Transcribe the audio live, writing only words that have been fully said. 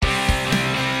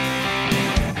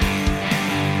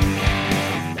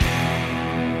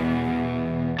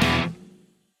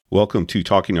Welcome to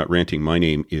Talking Not Ranting. My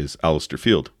name is Alistair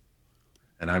Field.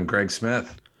 And I'm Greg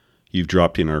Smith. You've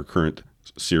dropped in our current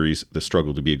series, The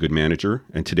Struggle to be a Good Manager.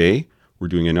 And today we're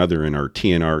doing another in our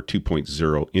TNR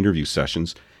 2.0 interview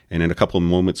sessions. And in a couple of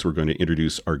moments, we're going to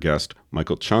introduce our guest,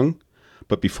 Michael Chung.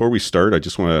 But before we start, I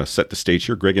just want to set the stage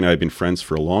here. Greg and I have been friends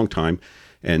for a long time.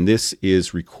 And this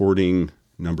is recording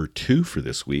number 2 for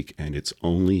this week. And it's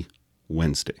only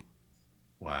Wednesday.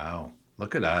 Wow.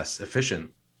 Look at us.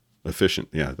 Efficient. Efficient.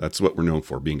 Yeah, that's what we're known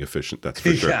for, being efficient. That's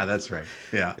for sure. Yeah, that's right.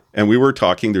 Yeah. And we were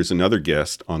talking, there's another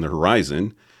guest on the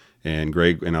horizon. And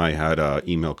Greg and I had an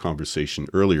email conversation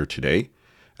earlier today.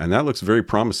 And that looks very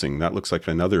promising. That looks like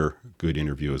another good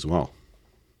interview as well.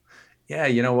 Yeah,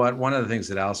 you know what? One of the things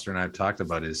that Alistair and I have talked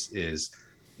about is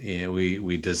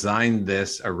we designed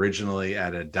this originally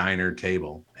at a diner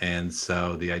table. And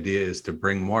so the idea is to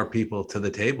bring more people to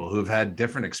the table who've had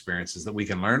different experiences that we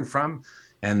can learn from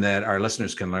and that our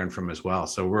listeners can learn from as well.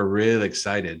 So we're really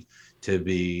excited to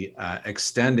be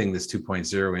extending this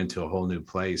 2.0 into a whole new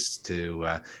place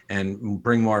and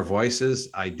bring more voices,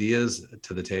 ideas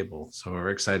to the table. So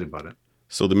we're excited about it.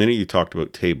 So the minute you talked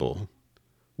about table,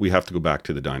 we have to go back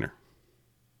to the diner.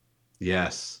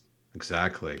 Yes,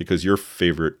 exactly. Because your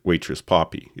favorite waitress,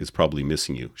 Poppy, is probably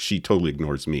missing you. She totally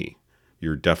ignores me.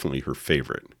 You're definitely her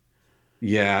favorite.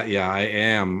 Yeah, I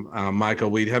am. Michael,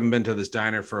 we haven't been to this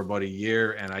diner for about a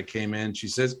year, and I came in. She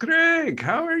says, "Greg,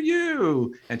 how are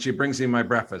you?" And she brings me my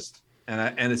breakfast,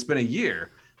 and it's been a year.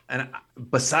 And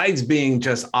besides being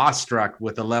just awestruck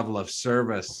with the level of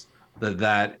service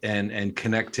that and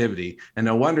connectivity, and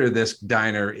no wonder this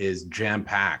diner is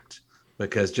jam-packed,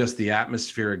 because just the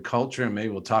atmosphere and culture, and maybe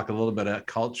we'll talk a little bit about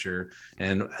culture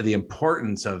and the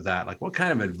importance of that. Like, what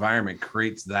kind of environment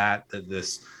creates that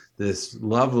this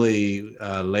lovely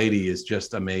lady is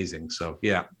just amazing. So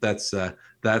yeah, that's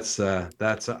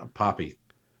Poppy.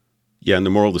 Yeah, and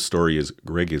the moral of the story is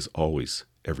Greg is always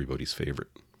everybody's favorite.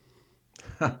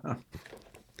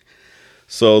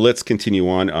 So let's continue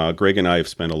on. Greg and I have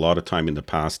spent a lot of time in the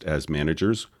past as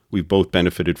managers. We've both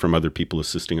benefited from other people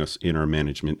assisting us in our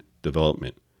management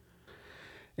development.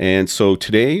 And so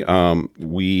today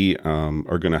we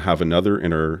are going to have another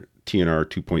in our TNR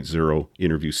 2.0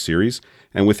 interview series.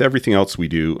 And with everything else we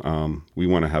do, we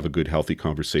want to have a good, healthy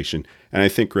conversation. And I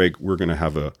think, Greg, we're going to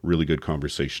have a really good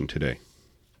conversation today.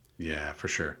 Yeah, for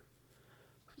sure.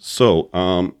 So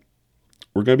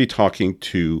we're going to be talking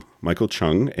to Michael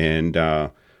Chung, and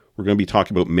we're going to be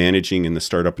talking about managing in the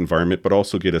startup environment, but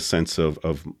also get a sense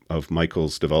of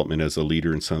Michael's development as a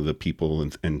leader and some of the people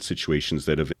and situations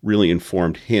that have really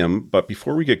informed him. But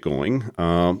before we get going,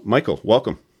 Michael,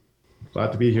 welcome.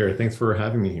 Glad to be here. Thanks for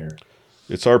having me here.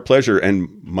 It's our pleasure.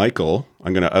 And Michael,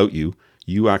 I'm going to out you.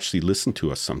 You actually listen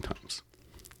to us sometimes.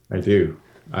 I do.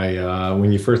 I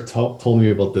when you first told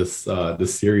me about this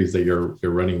series that you're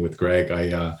running with Greg,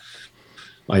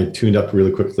 I tuned up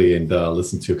really quickly and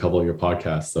listened to a couple of your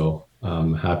podcasts. So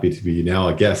I'm happy to be now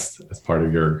a guest as part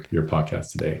of your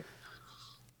podcast today.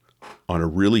 On a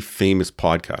really famous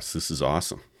podcast. This is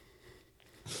awesome.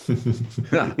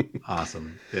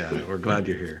 Awesome. Yeah, we're glad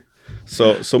you're here.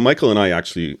 So Michael and I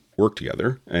actually work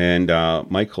together, and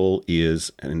Michael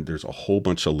and there's a whole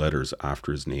bunch of letters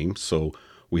after his name. So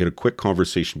we had a quick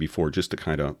conversation before just to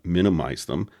kind of minimize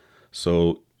them.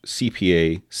 So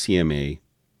CPA, CMA,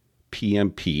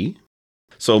 PMP.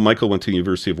 So Michael went to the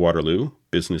University of Waterloo,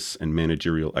 Business and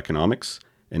Managerial Economics,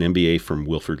 an MBA from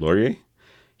Wilfrid Laurier.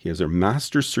 He has a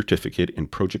master's certificate in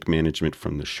project management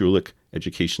from the Schulich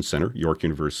Education Center, York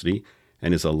University,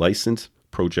 and is a licensed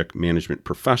project management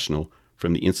professional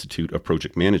from the Institute of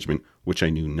Project Management, which I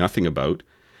knew nothing about.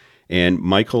 And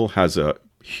Michael has a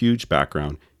huge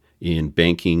background in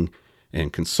banking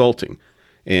and consulting.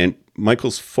 And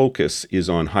Michael's focus is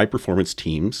on high performance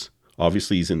teams.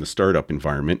 Obviously, he's in the startup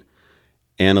environment,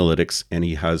 analytics, and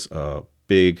he has a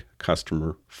big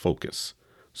customer focus.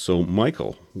 So,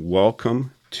 Michael,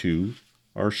 welcome to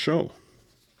our show.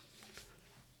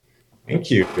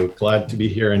 Thank you. Glad to be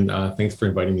here, and thanks for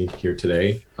inviting me here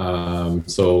today.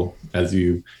 So, as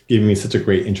you gave me such a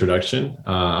great introduction,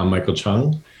 I'm Michael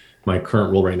Chung. My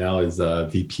current role right now is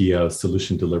VP of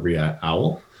Solution Delivery at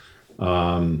OWL.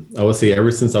 I would say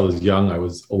ever since I was young, I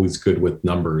was always good with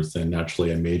numbers, and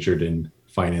naturally I majored in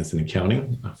finance and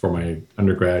accounting for my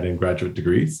undergrad and graduate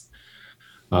degrees.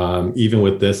 Even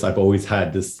with this, I've always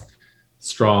had this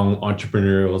strong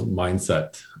entrepreneurial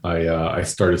mindset. I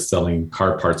started selling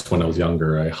car parts when I was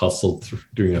younger. I hustled through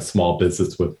doing a small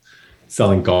business with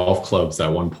selling golf clubs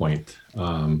at one point.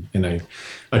 And I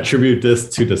attribute this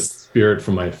to the spirit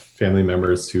from my family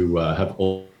members who have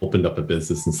opened up a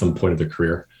business in some point of their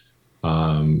career.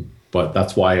 But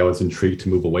that's why I was intrigued to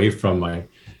move away from my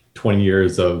 20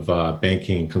 years of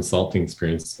banking and consulting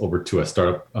experience over to a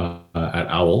startup at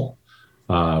Owl,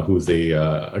 who's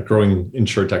a growing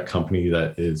insurtech company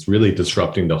that is really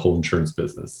disrupting the whole insurance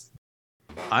business.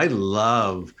 I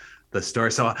love the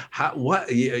story. So, I want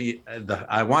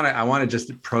to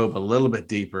just probe a little bit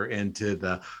deeper into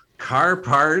the car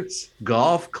parts,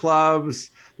 golf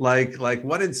clubs. Like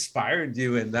what inspired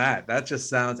you in that? That just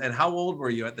sounds. And how old were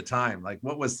you at the time? Like,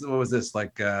 what was this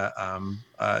like?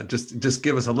 Just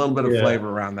give us a little bit of flavor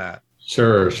around that.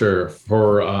 Sure.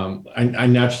 For I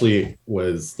naturally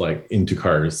was like into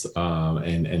cars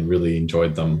and really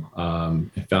enjoyed them.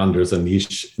 I found there's a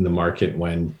niche in the market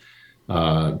when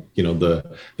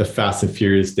the Fast and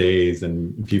Furious days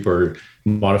and people are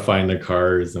modifying their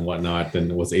cars and whatnot,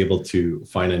 and was able to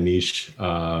find a niche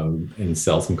and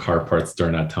sell some car parts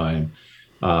during that time,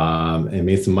 and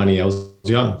made some money. I was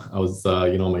young. I was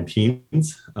my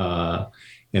teens, and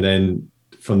then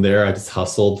from there I just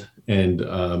hustled and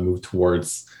moved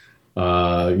towards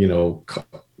golf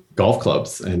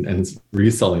clubs and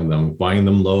reselling them, buying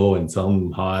them low and selling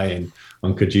them high and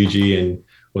on Kijiji, and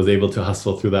was able to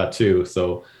hustle through that too.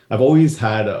 So I've always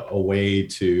had a way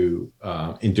to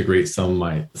integrate some of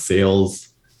my sales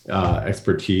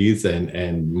expertise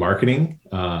and marketing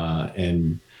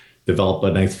and develop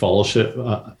a nice fellowship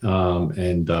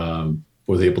and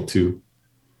was able to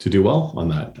do well on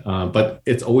that. But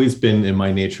it's always been in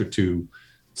my nature to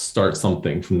start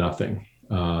something from nothing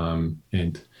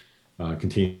and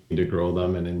continue to grow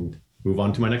them and then move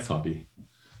on to my next hobby.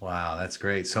 Wow, that's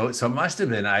great. So it must have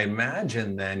been, I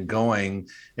imagine, then going,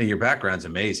 and your background's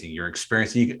amazing, your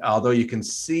experience, although you can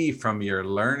see from your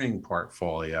learning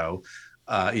portfolio,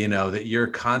 that you're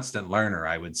a constant learner,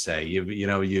 I would say. You've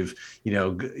your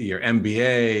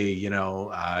MBA,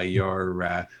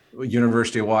 your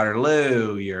University of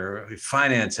Waterloo, your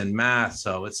finance and math.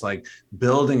 So it's like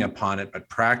building upon it, but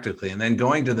practically, and then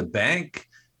going to the bank.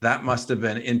 That must have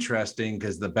been interesting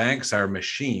because the banks are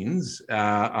machines,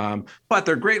 but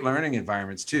they're great learning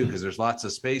environments too, because there's lots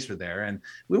of space for there. And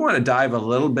we want to dive a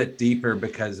little bit deeper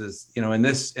because, in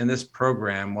this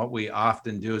program, what we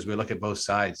often do is we look at both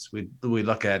sides. We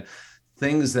look at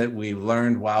things that we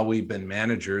learned while we've been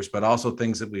managers, but also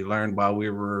things that we learned while we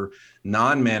were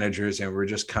non-managers and we're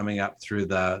just coming up through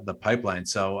the pipeline.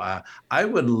 So I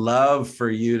would love for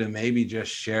you to maybe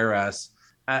just share us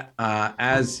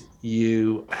as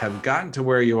you have gotten to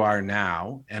where you are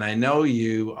now, and I know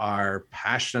you are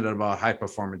passionate about high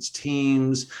performance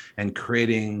teams and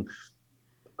creating,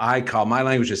 my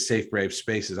language is safe, brave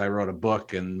spaces. I wrote a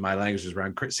book and my language is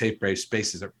around safe, brave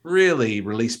spaces that really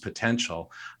release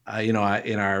potential. In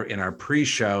our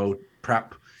pre-show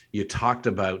prep, you talked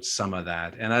about some of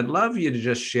that, and I'd love you to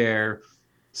just share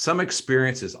some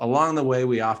experiences along the way.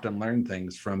 We often learn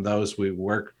things from those we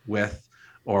work with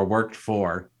or worked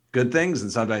for, good things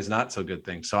and sometimes not so good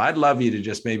things. So I'd love you to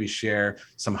just maybe share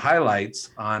some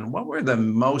highlights on what were the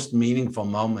most meaningful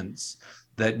moments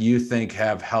that you think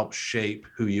have helped shape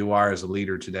who you are as a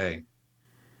leader today.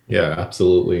 Yeah,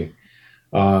 absolutely.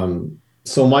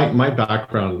 So my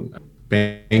background,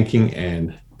 banking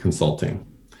and consulting.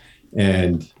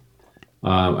 And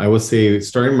I would say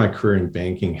starting my career in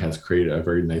banking has created a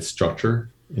very nice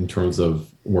structure in terms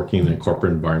of working in a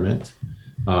corporate environment.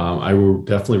 I will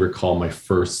definitely recall my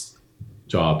first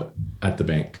job at the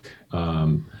bank.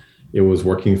 It was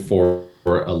working for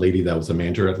a lady that was a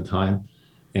manager at the time,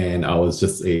 and I was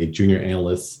just a junior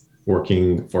analyst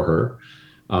working for her.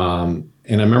 And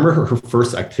I remember her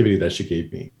first activity that she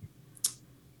gave me.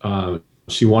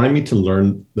 She wanted me to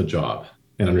learn the job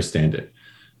and understand it.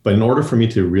 But in order for me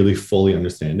to really fully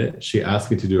understand it, she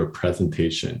asked me to do a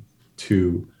presentation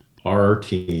to our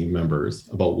team members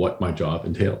about what my job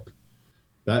entailed.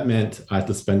 That meant I had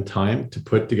to spend time to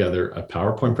put together a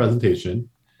PowerPoint presentation,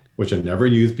 which I never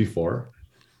used before,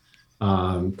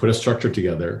 put a structure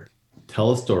together,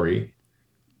 tell a story.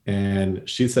 And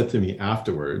she said to me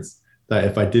afterwards that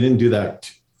if I didn't do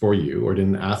that for you or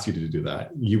didn't ask you to do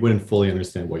that, you wouldn't fully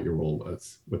understand what your role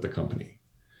was with the company.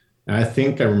 And I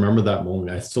think I remember that moment.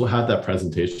 I still have that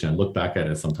presentation. I look back at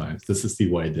it sometimes just to see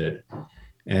what I did.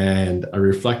 And I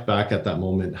reflect back at that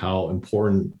moment, how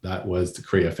important that was to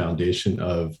create a foundation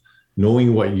of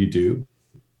knowing what you do,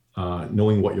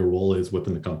 knowing what your role is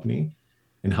within the company,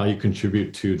 and how you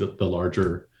contribute to the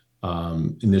larger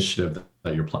initiative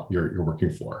that you're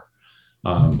working for.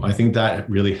 I think that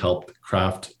really helped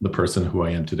craft the person who I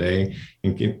am today.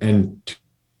 And to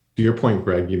your point,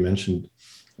 Greg, you mentioned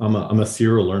I'm a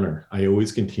serial learner. I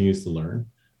always continue to learn.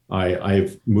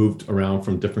 I've moved around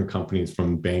from different companies,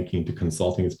 from banking to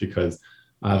consulting. It's because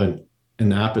I have an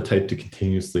an appetite to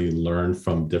continuously learn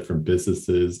from different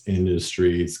businesses,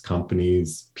 industries,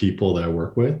 companies, people that I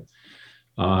work with.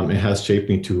 It has shaped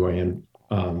me to who I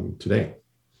am today.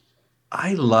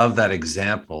 I love that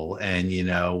example. And,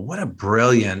 what a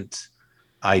brilliant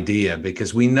idea,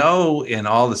 because we know in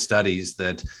all the studies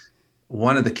that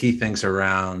one of the key things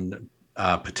around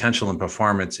potential and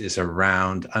performance is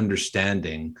around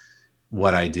understanding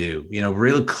what I do,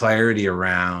 real clarity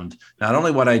around not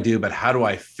only what I do, but how do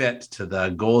I fit to the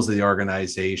goals of the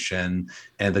organization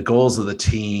and the goals of the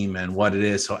team and what it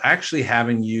is. So actually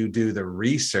having you do the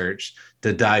research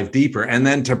to dive deeper and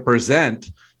then to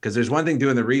present, because there's one thing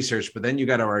doing the research, but then you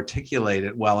got to articulate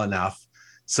it well enough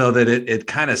so that it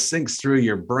kind of sinks through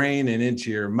your brain and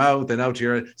into your mouth and out to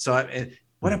your,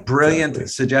 what a brilliant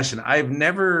suggestion. I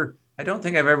don't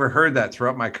think I've ever heard that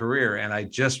throughout my career. And I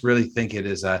just really think it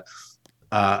is a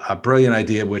brilliant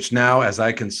idea, which now as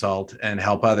I consult and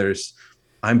help others,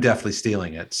 I'm definitely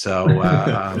stealing it. So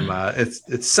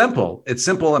it's simple. It's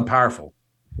simple and powerful.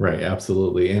 Right.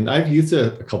 Absolutely. And I've used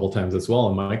it a couple of times as well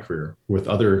in my career with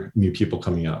other new people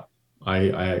coming up.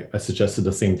 I suggested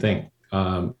the same thing.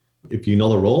 If you know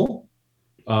the role,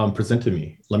 present to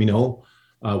me. Let me know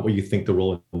what you think the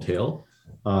role entail.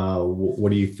 What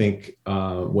do you think?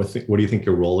 What do you think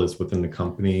your role is within the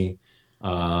company,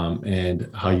 and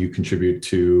how you contribute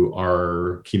to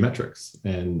our key metrics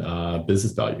and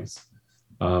business values?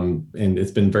 And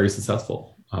it's been very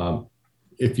successful.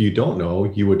 If you don't know,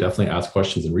 you would definitely ask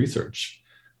questions and research,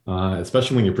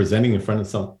 especially when you're presenting in front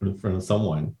of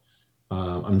someone.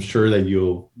 I'm sure that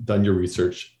you've done your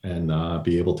research and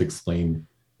be able to explain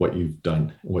what you've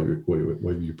done, what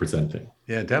you're presenting.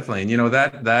 Yeah, definitely. And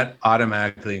that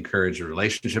automatically encourages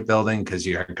relationship building, because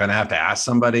you're going to have to ask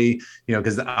somebody,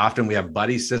 because often we have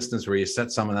buddy systems where you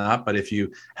set someone up. But if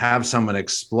you have someone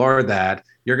explore that,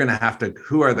 you're going to have to,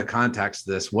 who are the contacts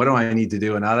to this? What do I need to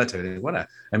do? And all that.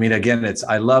 Again,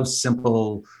 I love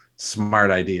simple, smart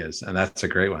ideas. And that's a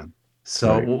great one.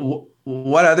 So right.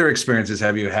 What other experiences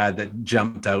have you had that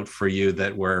jumped out for you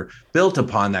that were built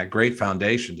upon that great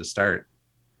foundation to start?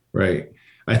 Right.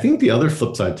 I think the other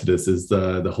flip side to this is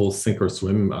the whole sink or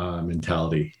swim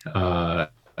mentality.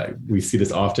 We see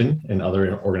this often in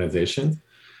other organizations,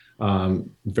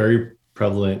 very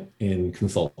prevalent in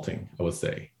consulting, I would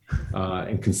say.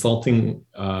 In consulting,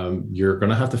 you're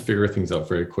going to have to figure things out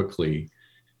very quickly.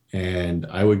 And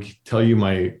I would tell you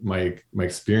my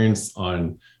experience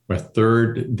on my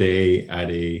third day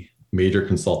at a major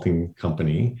consulting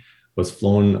company was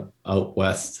flown out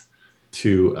west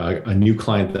to a new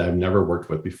client that I've never worked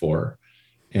with before,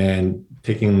 and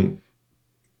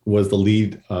was the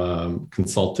lead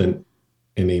consultant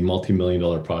in a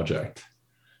multi-million-dollar project,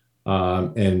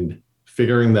 and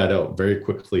figuring that out very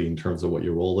quickly in terms of what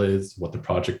your role is, what the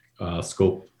project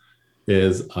scope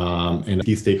is, and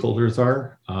key stakeholders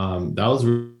are. That was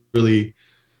really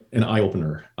an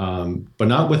eye-opener, but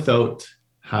not without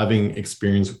having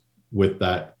experience with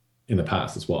that in the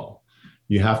past as well.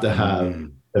 You have to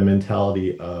have the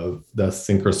mentality of the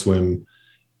sink or swim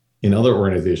in other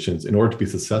organizations in order to be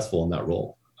successful in that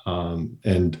role.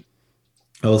 And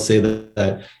I will say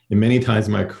that in many times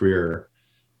in my career,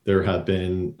 there have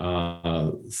been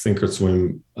sink or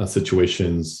swim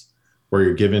situations where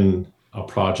you're given a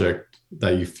project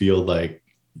that you feel like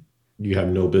you have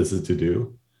no business to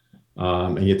do,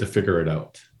 and you have to figure it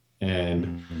out.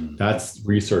 And that's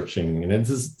researching. And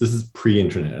this is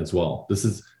pre-internet as well. This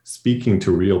is speaking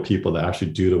to real people that actually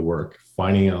do the work,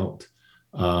 finding out,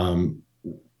 how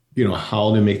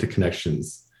to make the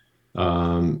connections,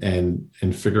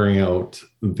 and figuring out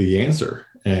the answer.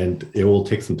 And it will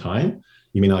take some time.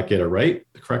 You may not get it right,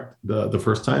 correct the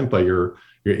first time, but you're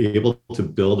able to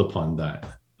build upon that.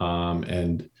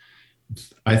 And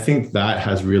I think that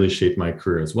has really shaped my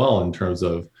career as well, in terms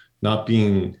of not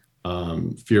being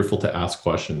fearful to ask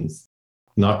questions,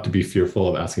 not to be fearful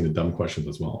of asking the dumb questions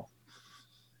as well.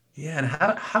 Yeah.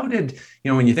 And how did,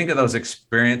 when you think of those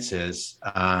experiences,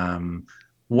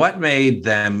 what made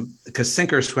them, because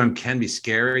sink or swim can be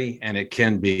scary, and it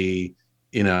can be,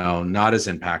 not as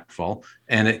impactful,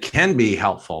 and it can be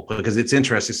helpful because it's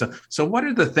interesting. So what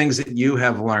are the things that you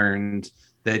have learned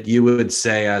that you would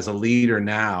say as a leader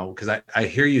now? Because I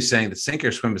hear you saying that sink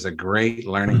or swim is a great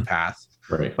learning path.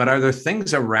 Right. But are there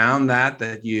things around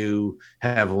that you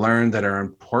have learned that are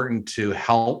important to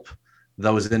help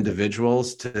those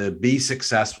individuals to be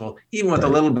successful, even with a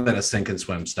little bit of sink and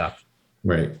swim stuff?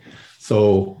 Right.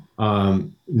 So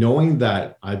knowing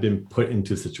that I've been put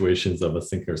into situations of a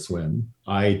sink or swim,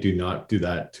 I do not do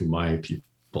that to my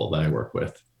people that I work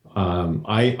with.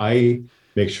 I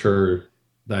make sure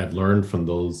that I've learned from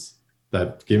those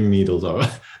that given me those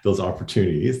those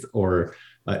opportunities or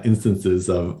instances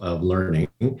of learning,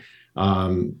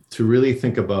 to really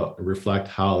think about, reflect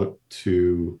how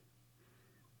to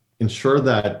ensure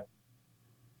that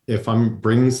if I'm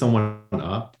bringing someone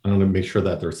up, I'm going to make sure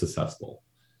that they're successful.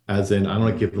 As in, I'm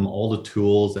going to give them all the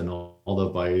tools and all the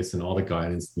advice and all the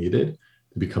guidance needed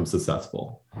to become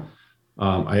successful.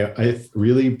 I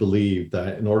really believe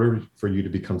that in order for you to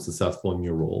become successful in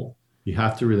your role, you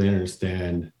have to really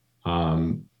understand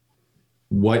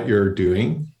what you're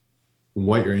doing,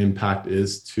 what your impact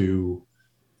is to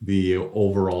the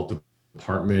overall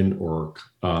department or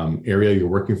area you're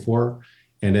working for,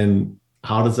 and then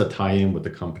how does that tie in with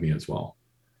the company as well.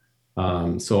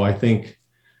 So I think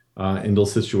in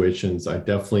those situations, I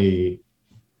definitely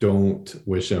don't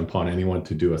wish upon anyone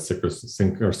to do a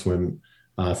sink or swim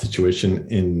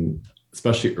situation,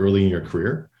 especially early in your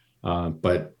career.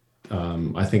 But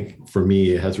I think for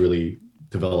me, it has really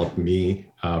developed me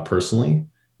personally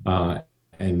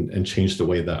and changed the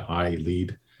way that I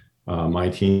lead my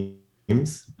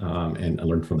teams, and I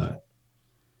learned from that.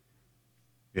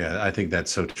 Yeah, I think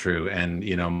that's so true. And,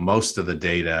 most of the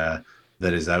data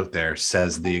that is out there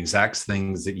says the exact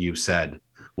things that you said.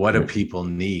 What do people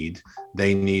need?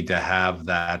 They need to have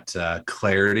that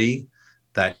clarity,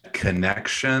 that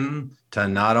connection to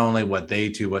not only what they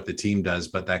do, what the team does,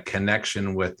 but that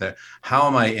connection with how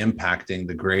am I impacting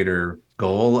the greater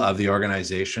goal of the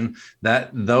organization?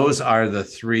 Those are the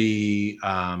three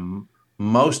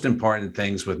most important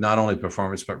things with not only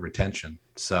performance, but retention.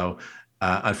 So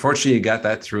unfortunately, you got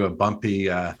that through a bumpy,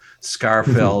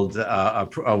 scar-filled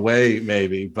way,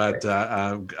 maybe, but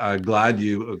glad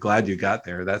you got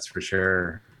there. That's for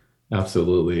sure.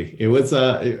 Absolutely, it was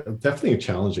definitely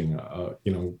challenging.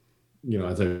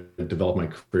 As I developed my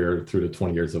career through the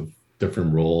 20 years of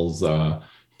different roles,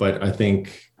 but I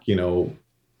think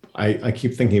I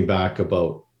keep thinking back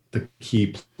about the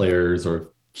key players or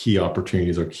key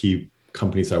opportunities or key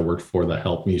companies I worked for that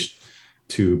helped me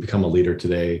to become a leader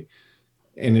today.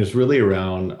 And it's really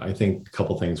around, I think, a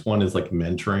couple of things. One is like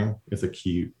mentoring is a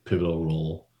key pivotal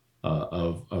role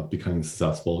of becoming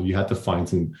successful. You have to find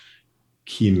some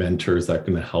key mentors that are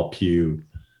going to help you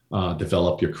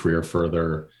develop your career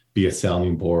further, be a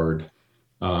sounding board.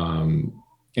 And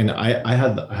I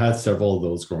had several of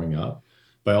those growing up,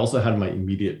 but I also had my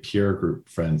immediate peer group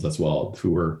friends as well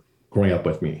who were growing up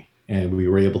with me. And we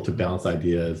were able to bounce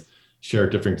ideas, share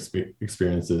different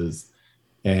experiences,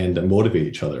 and motivate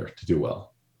each other to do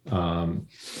well.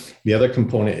 The other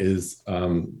component is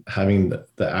having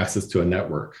the access to a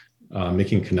network,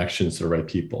 making connections to the right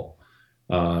people.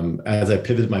 As I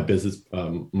pivoted my business,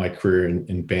 my career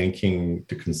in banking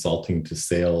to consulting to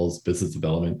sales, business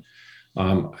development,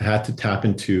 I had to tap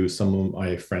into some of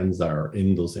my friends that are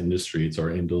in those industries or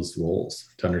in those roles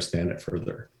to understand it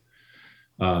further.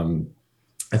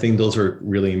 I think those are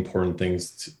really important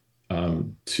things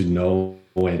to know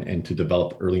and to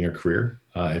develop early in your career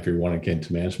if you want to get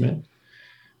into management.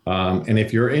 And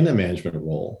if you're in a management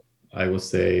role, I would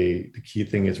say the key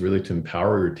thing is really to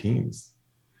empower your teams.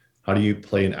 How do you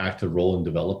play an active role in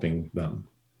developing them?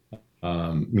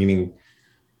 Meaning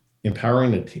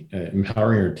empowering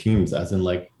your teams, as in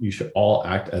like you should all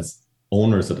act as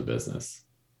owners of the business,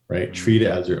 right? Mm-hmm. Treat it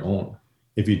as your own.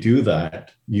 If you do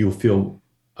that, you feel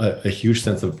a huge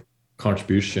sense of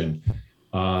contribution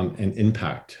and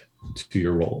impact to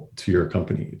your role, to your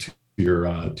company, to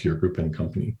your group and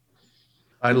company.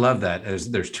 I love that.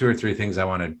 There's two or three things I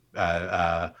want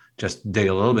to just dig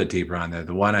a little bit deeper on there.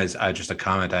 The one is just a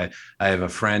comment. I have a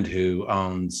friend who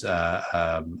owns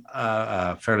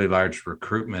a fairly large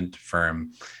recruitment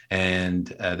firm, and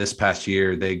this past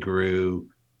year they grew.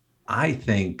 I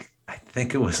think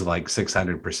it was like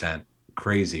 600%,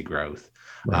 crazy growth.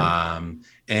 Right.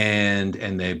 And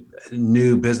they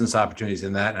new business opportunities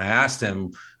in that. And I asked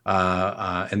him,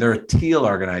 and they're a Teal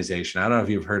organization. I don't know if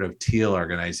you've heard of Teal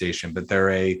organization, but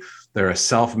they're a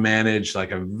self-managed,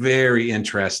 like a very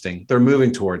interesting, they're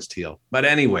moving towards Teal. But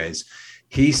anyways,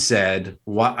 he said,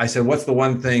 I said, what's the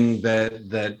one thing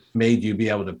that made you be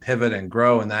able to pivot and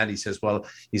grow? And that he says,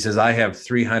 I have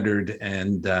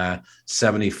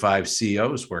 375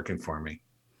 CEOs working for me.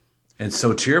 And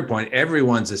so to your point,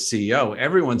 everyone's a CEO,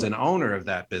 everyone's an owner of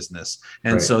that business.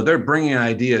 And right. So they're bringing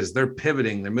ideas, they're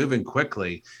pivoting, they're moving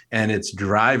quickly, and it's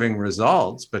driving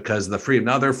results because the freedom.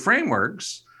 Now there are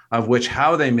frameworks of which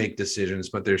how they make decisions,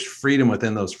 but there's freedom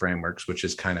within those frameworks, which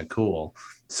is kind of cool.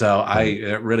 So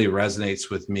it really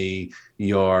resonates with me,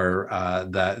 your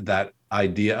that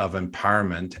idea of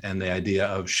empowerment and the idea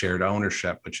of shared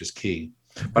ownership, which is key.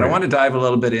 But right. I want to dive a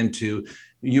little bit into,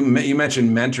 you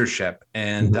mentioned mentorship,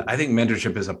 and I think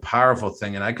mentorship is a powerful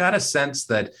thing. And I got a sense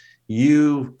that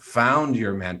you found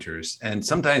your mentors. And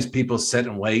sometimes people sit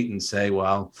and wait and say,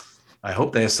 well, I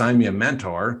hope they assign me a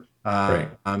mentor. Right.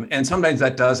 And sometimes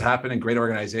that does happen in great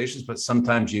organizations, but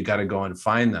sometimes you got to go and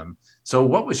find them. So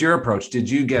what was your approach? Did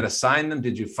you get assigned them?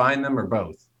 Did you find them, or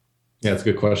both? Yeah, it's a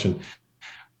good question.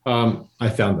 I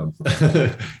found them.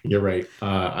 You're right.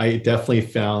 I definitely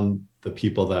found the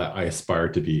people that I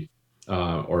aspired to be,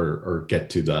 or get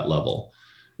to that level.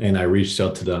 And I reached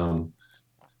out to them,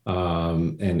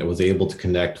 and was able to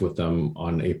connect with them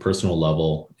on a personal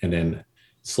level, and then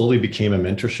slowly became a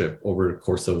mentorship over the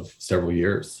course of several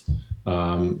years.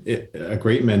 A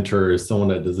great mentor is someone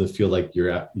that doesn't feel like you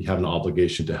have an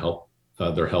obligation to help.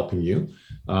 They're helping you.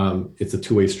 It's a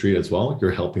two-way street as well.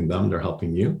 You're helping them, they're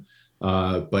helping you.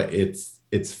 But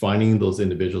it's finding those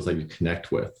individuals that you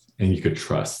connect with and you could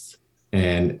trust,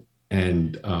 and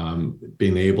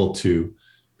being able to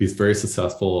be very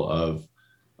successful of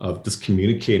just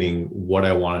communicating what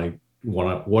I want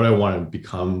to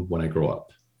become when I grow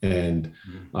up, and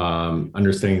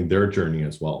understanding their journey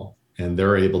as well. And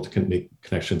they're able to make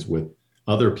connections with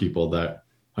other people that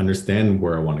understand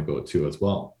where I want to go to as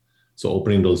well. So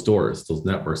opening those doors, those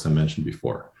networks I mentioned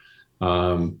before.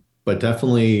 But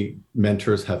definitely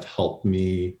mentors have helped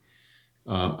me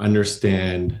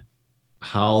understand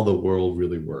how the world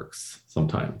really works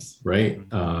sometimes, right?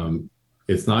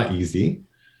 It's not easy.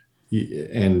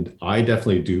 And I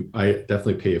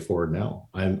definitely pay it forward now.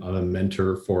 I'm a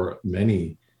mentor for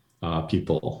many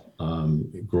people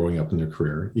growing up in their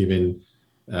career. Even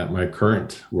at my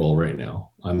current role right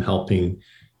now, I'm helping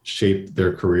shape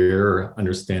their career,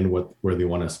 understand where they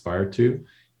want to aspire to,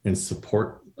 and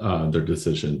support their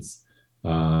decisions.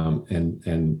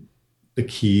 And the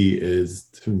key is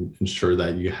to ensure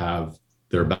that you have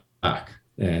their back,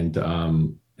 and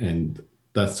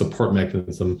that support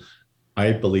mechanism,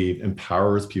 I believe,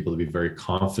 empowers people to be very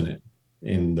confident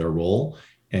in their role,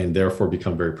 and therefore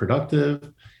become very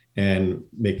productive and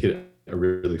make it a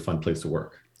really fun place to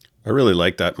work. I really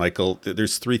like that, Michael.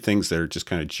 There's three things that are just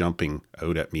kind of jumping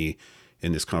out at me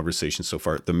in this conversation so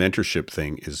far. The mentorship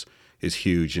thing is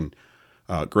huge, and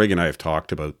Greg and I have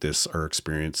talked about this, our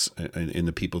experience in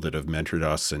the people that have mentored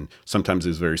us, and sometimes it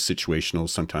was very situational,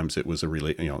 sometimes it was a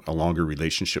longer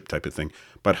relationship type of thing.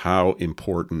 But how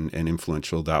important and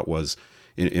influential that was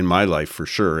in my life for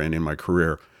sure, and in my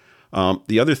career.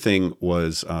 The other thing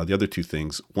was the other two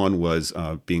things. One was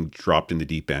being dropped in the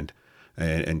deep end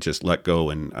and just let go.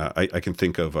 And I can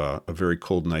think of a very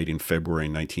cold night in February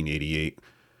 1988,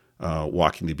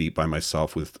 walking the beat by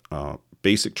myself with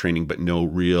basic training, but no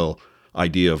real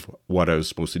idea of what I was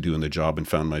supposed to do in the job, and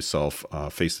found myself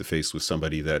face to face with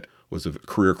somebody that was a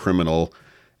career criminal.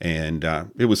 And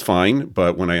it was fine.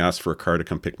 But when I asked for a car to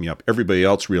come pick me up, everybody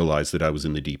else realized that I was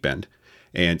in the deep end.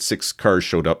 And 6 cars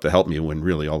showed up to help me when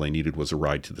really all I needed was a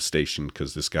ride to the station,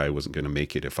 because this guy wasn't going to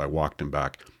make it if I walked him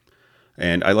back.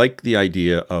 And I like the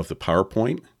idea of the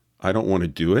PowerPoint. I don't want to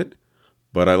do it,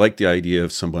 but I like the idea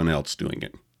of someone else doing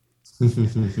it.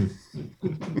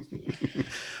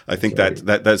 I think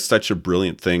that's such a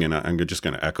brilliant thing. And I'm just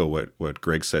going to echo what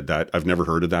Greg said. That I've never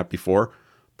heard of that before,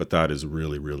 but that is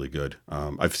really, really good.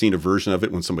 I've seen a version of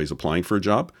it when somebody's applying for a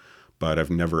job, but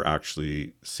I've never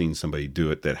actually seen somebody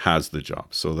do it that has the job.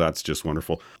 So that's just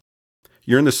wonderful.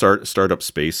 You're in the startup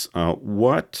space.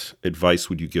 What advice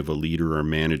would you give a leader or a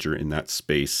manager in that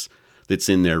space that's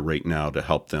in there right now to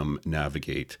help them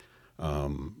navigate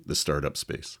the startup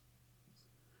space?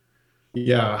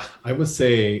 Yeah, I would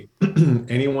say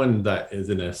anyone that is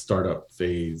in a startup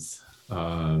phase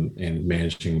and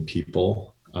managing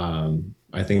people,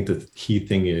 I think the key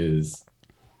thing is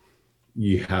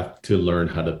you have to learn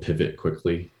how to pivot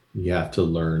quickly. You have to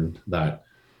learn that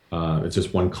it's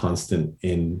just one constant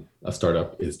in a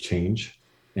startup is change,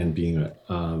 and being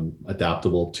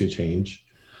adaptable to change.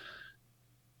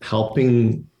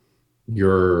 Helping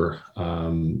your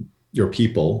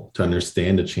people to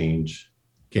understand the change,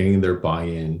 getting their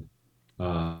buy-in,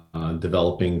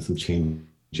 developing some change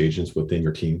agents within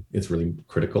your team is really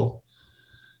critical.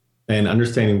 And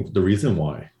understanding the reason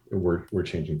why we're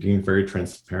changing, being very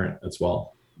transparent as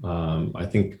well. I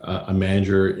think a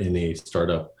manager in a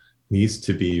startup needs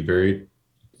to be very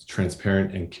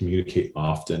transparent and communicate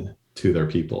often to their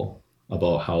people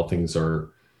about how things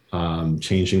are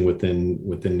changing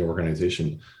within the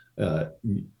organization.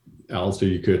 Alistair,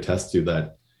 you could attest to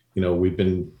that. We've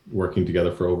been working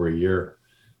together for over a year,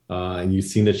 and you've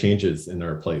seen the changes in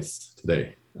our place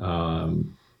today.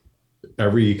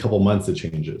 Every couple months it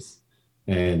changes.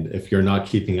 And if you're not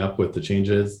keeping up with the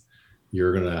changes,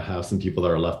 you're going to have some people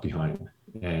that are left behind.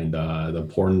 And the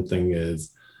important thing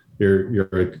is you're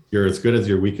as good as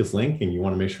your weakest link, and you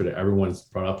want to make sure that everyone's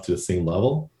brought up to the same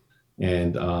level.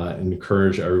 and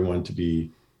encourage everyone to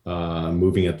be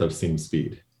moving at the same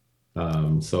speed.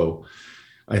 So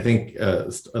I think,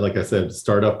 like I said,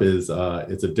 startup is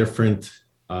it's a different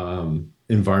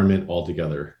environment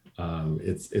altogether.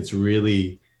 It's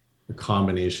really a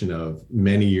combination of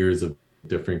many years of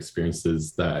different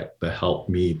experiences that help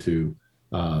me to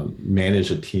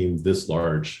manage a team this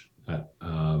large.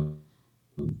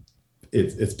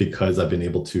 It's because I've been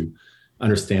able to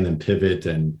understand and pivot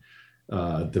and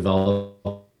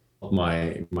develop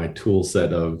my tool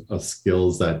set of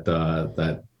skills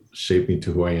that shape me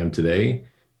to who I am today,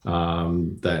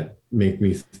 that make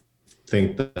me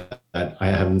think that I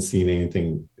haven't seen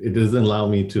anything. It doesn't allow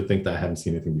me to think that I haven't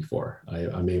seen anything before.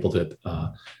 I'm able to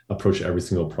approach every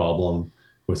single problem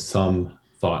with some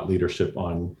thought leadership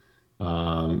on,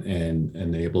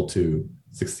 and able to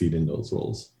succeed in those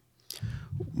roles.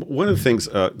 One of the things,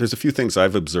 there's a few things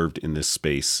I've observed in this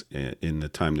space in the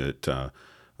time that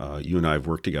you and I have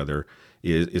worked together,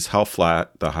 is how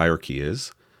flat the hierarchy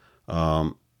is,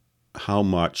 how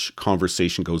much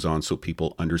conversation goes on so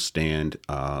people understand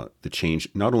the change.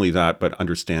 Not only that, but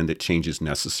understand that change is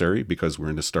necessary because we're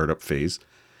in the startup phase.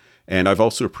 And I've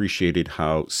also appreciated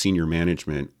how senior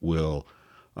management will,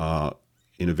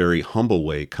 in a very humble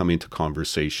way, come into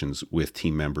conversations with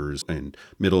team members and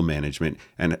middle management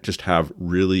and just have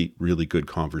really, really good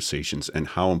conversations, and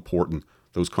how important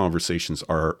those conversations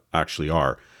actually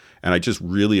are. And I just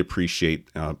really appreciate,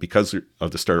 because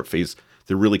of the startup phase,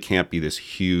 there really can't be this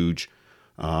huge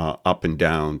up and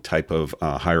down type of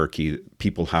hierarchy.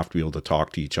 People have to be able to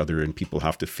talk to each other, and people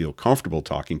have to feel comfortable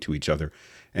talking to each other.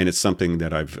 And it's something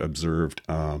that I've observed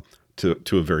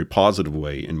to a very positive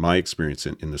way in my experience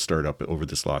in the startup over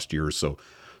this last year or so.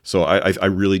 So I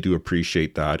really do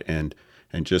appreciate that, and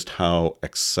just how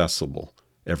accessible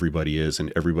everybody is,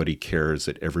 and everybody cares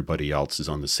that everybody else is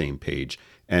on the same page,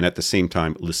 and at the same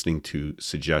time listening to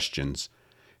suggestions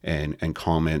and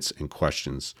comments and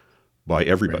questions by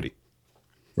everybody.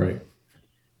 Right.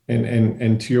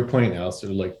 And to your point,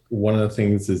 Alistair, like one of the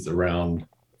things is around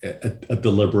a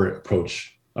deliberate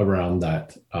approach around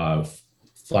that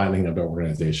flattening of the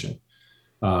organization.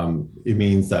 It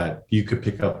means that you could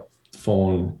pick up the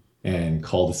phone and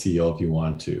call the CEO if you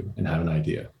want to and have an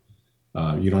idea.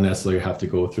 You don't necessarily have to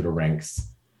go through the ranks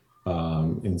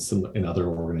in other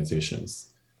organizations.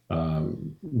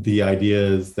 The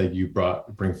ideas that you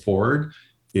bring forward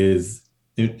is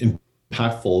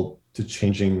impactful to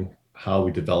changing how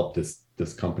we develop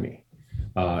this company,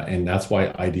 and that's why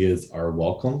ideas are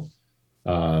welcome.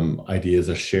 Ideas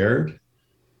are shared,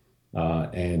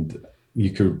 and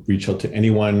you could reach out to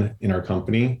anyone in our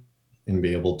company and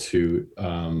be able to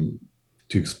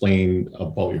explain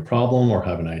about your problem or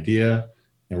have an idea,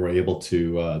 and we're able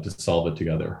to solve it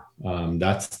together.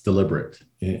 That's deliberate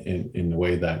in a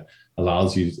way that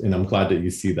allows you, and I'm glad that you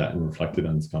see that and reflected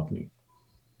on this company.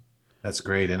 That's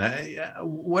great. And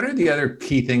what are the other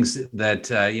key things that,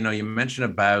 you mentioned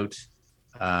about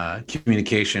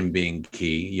communication being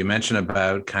key? You mentioned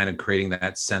about kind of creating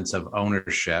that sense of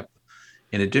ownership.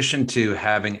 In addition to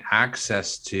having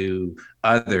access to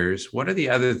others, what are the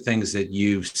other things that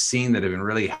you've seen that have been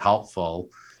really helpful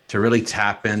to really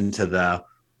tap into the,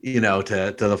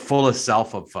 to the fullest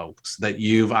self of folks that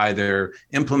you've either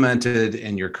implemented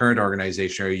in your current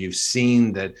organization or you've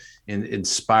seen that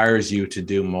inspires you to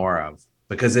do more of?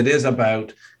 Because it is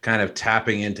about kind of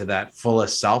tapping into that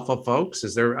fullest self of folks.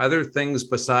 Is there other things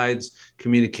besides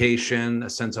communication, a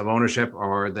sense of ownership,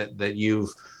 or that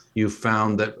you've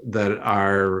found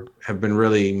that have been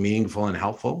really meaningful and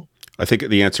helpful? I think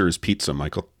the answer is pizza,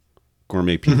 Michael.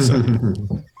 Gourmet pizza.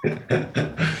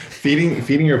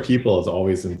 Feeding your people is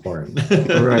always important.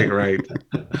 Right.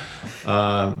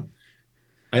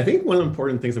 I think one of the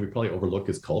important things that we probably overlook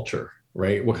is culture,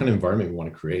 right? What kind of environment we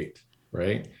want to create,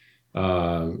 right?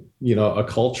 A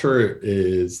culture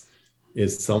is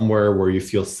somewhere where you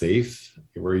feel safe,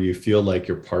 where you feel like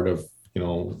you're part of,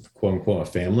 quote unquote, a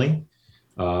family.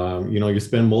 You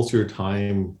spend most of your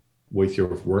time with your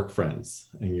work friends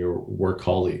and your work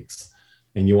colleagues,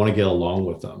 and you want to get along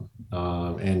with them.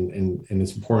 And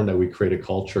it's important that we create a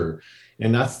culture.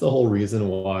 And that's the whole reason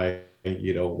why,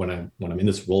 when I'm in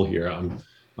this role here,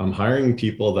 I'm hiring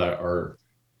people that are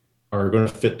going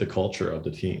to fit the culture of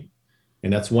the team.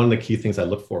 And that's one of the key things I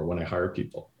look for when I hire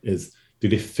people is, do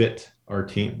they fit our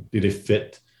team? Do they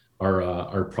fit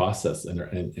our process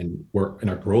and work and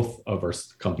our growth of our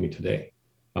company today?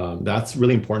 That's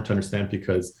really important to understand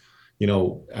because,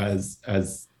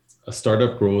 as a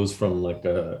startup grows from like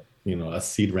a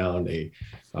seed round,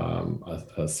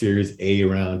 a Series A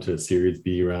round to a Series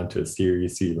B round to a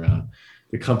Series C round,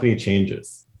 the company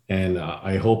changes. And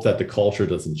I hope that the culture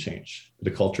doesn't change.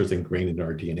 The culture is ingrained in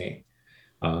our DNA.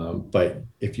 But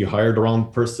if you hire the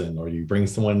wrong person or you bring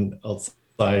someone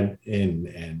outside in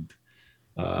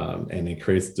and it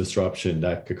creates disruption,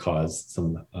 that could cause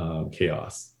some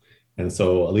chaos. And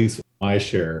so at least my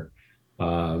share,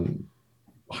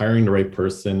 hiring the right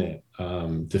person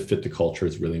to fit the culture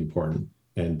is really important.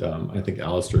 And I think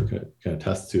Alistair can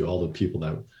attest to all the people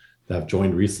that have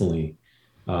joined recently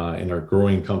in our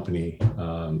growing company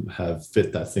have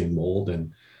fit that same mold.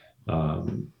 And,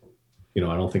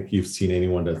 I don't think you've seen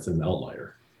anyone that's an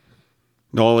outlier.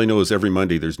 No, all I know is every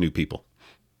Monday there's new people.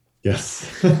 Yes.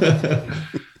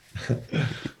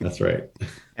 That's right.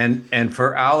 And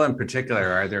for Al in particular,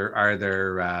 are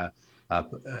there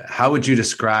how would you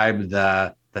describe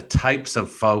the types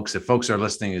of folks, if folks are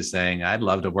listening is saying, I'd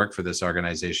love to work for this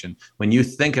organization, when you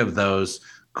think of those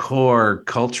core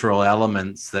cultural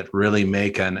elements that really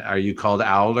make are you called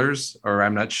owlers, or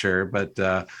I'm not sure, but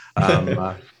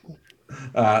what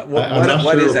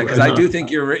is that? Because I do think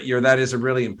you're that is a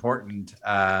really important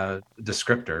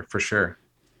descriptor for sure.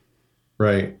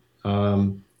 Right.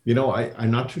 I'm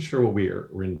not too sure what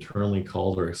we're internally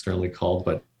called or externally called,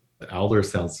 but owler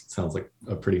sounds like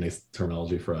a pretty nice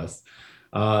terminology for us.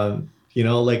 We're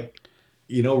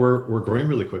growing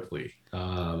really quickly,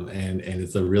 and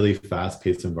it's a really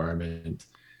fast-paced environment.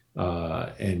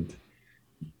 And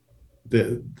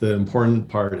the important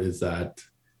part is that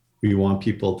we want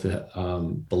people to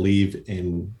believe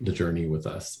in the journey with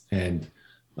us and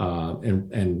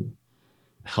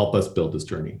help us build this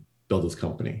journey, build this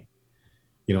company.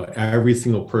 Every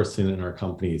single person in our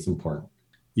company is important.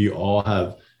 You all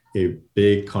have a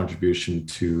big contribution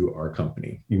to our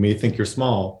company. You may think you're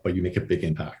small, but you make a big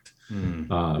impact.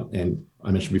 And I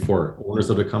mentioned before, owners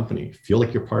of the company, feel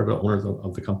like you're part of the owners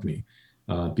of the company.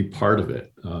 Be part of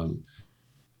it.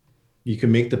 You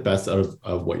can make the best out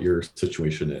of what your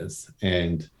situation is.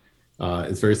 And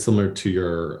it's very similar to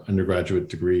your undergraduate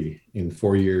degree. In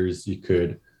 4 years, you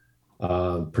could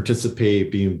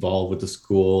participate, be involved with the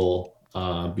school,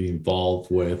 be involved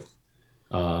with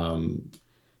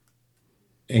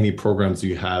any programs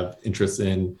you have interest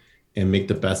in, and make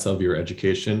the best of your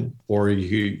education. Or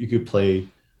you could play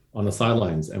on the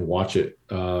sidelines and watch it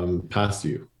pass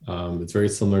you. It's very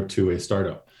similar to a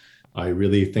startup. I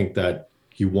really think that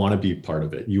you want to be part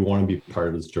of it. You want to be part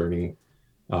of this journey.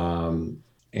 And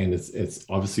it's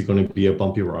obviously going to be a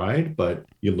bumpy ride, but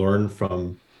you learn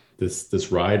from this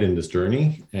ride and this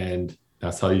journey, and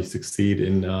that's how you succeed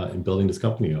in building this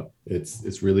company up.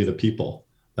 It's really the people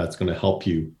that's going to help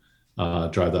you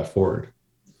drive that forward.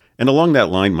 And along that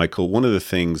line, Michael, one of the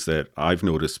things that I've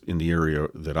noticed in the area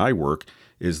that I work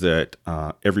is that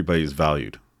everybody is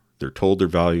valued. They're told they're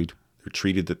valued, they're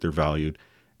treated that they're valued,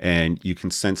 and you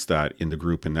can sense that in the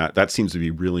group. And that seems to be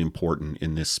really important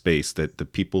in this space, that the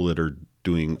people that are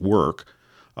doing work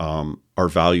are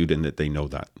valued and that they know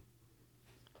that.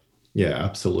 Yeah,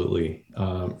 absolutely.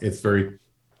 It's very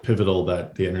pivotal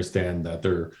that they understand that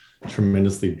they're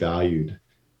tremendously valued.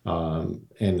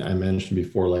 And I mentioned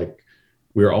before, like,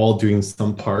 we're all doing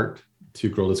some part to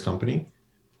grow this company.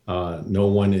 No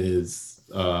one is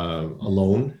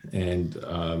alone and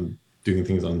doing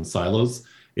things on silos.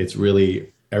 It's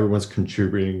really everyone's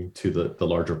contributing to the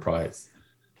larger prize.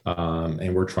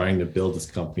 And we're trying to build this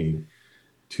company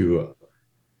to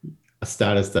a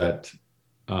status that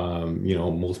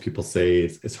most people say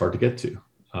it's hard to get to.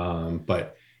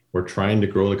 But we're trying to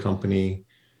grow the company.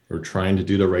 We're trying to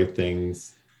do the right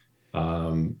things.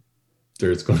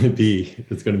 There's going to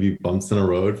be bumps in the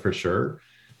road for sure.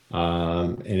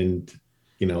 And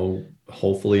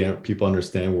hopefully people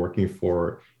understand working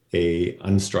for a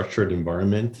unstructured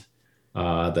environment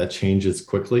that changes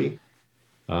quickly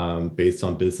based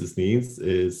on business needs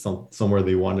is somewhere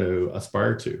they want to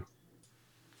aspire to.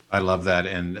 I love that.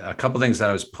 And a couple of things that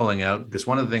I was pulling out, because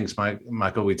one of the things,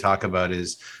 Michael, we talk about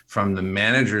is from the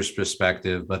manager's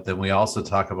perspective, but then we also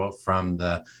talk about from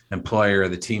the employer or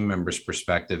the team member's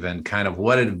perspective, and kind of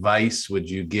what advice would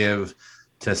you give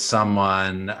to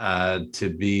someone to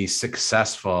be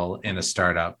successful in a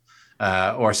startup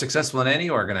or successful in any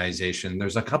organization?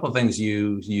 There's a couple of things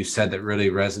you said that really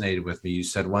resonated with me. You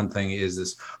said one thing is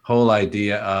this whole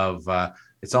idea of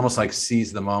it's almost like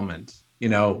seize the moment.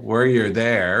 Where you're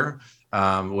there,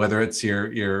 whether it's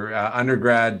your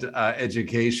undergrad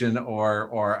education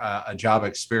or a job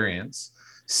experience,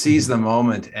 seize the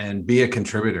moment and be a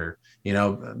contributor,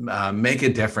 make a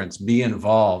difference, be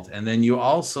involved. And then you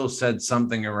also said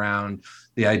something around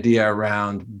the idea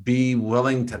around be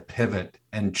willing to pivot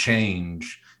and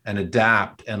change and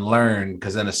adapt and learn,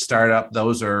 because in a startup,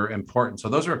 those are important. So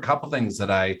those are a couple things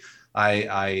that I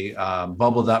I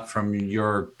bubbled up from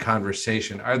your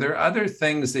conversation. Are there other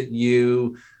things that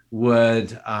you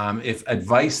would, if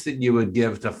advice that you would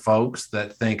give to folks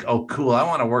that think, oh, cool, I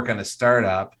want to work on a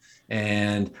startup,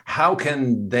 and how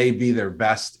can they be their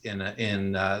best in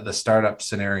the startup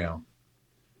scenario?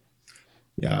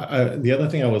 Yeah, the other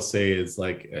thing I would say is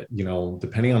like,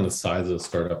 depending on the size of the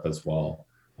startup as well,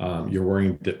 you're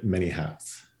wearing many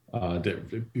hats.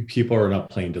 People are not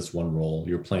playing just one role.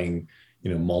 You're playing,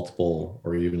 multiple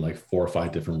or even like 4 or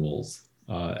 5 different roles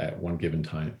at one given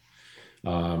time.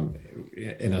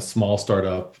 In a small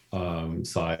startup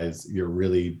size, you're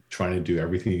really trying to do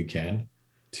everything you can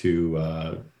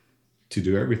to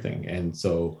do everything. And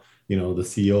so, the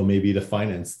CEO may be the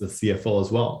finance, the CFO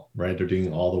as well, right? They're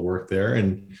doing all the work there.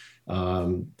 And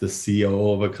the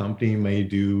CEO of a company may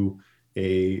do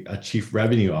a chief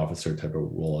revenue officer type of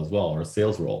role as well, or a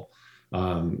sales role.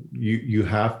 You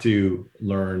have to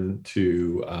learn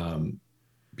to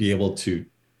be able to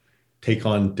take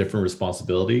on different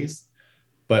responsibilities,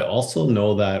 but also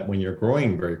know that when you're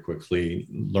growing very quickly,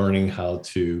 learning how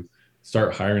to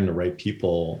start hiring the right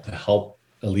people to help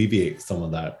alleviate some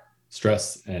of that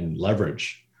stress and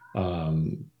leverage.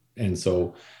 And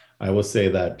so I would say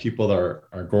that people that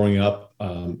are growing up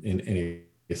in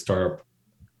a startup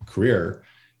career,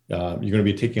 you're going to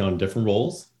be taking on different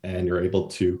roles, and you're able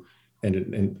to,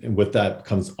 and with that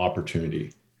comes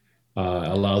opportunity.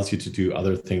 Allows you to do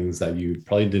other things that you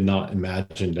probably did not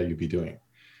imagine that you'd be doing.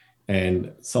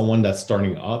 And someone that's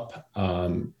starting up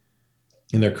in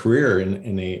their career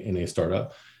in a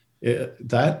startup,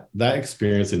 that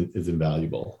experience is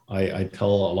invaluable. I tell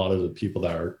a lot of the people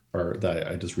that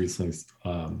I just recently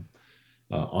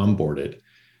onboarded,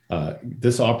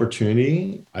 this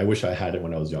opportunity, I wish I had it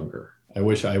when I was younger. I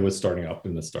wish I was starting up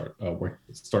in the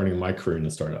starting my career in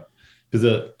the startup, because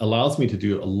it allows me to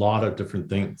do a lot of different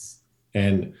things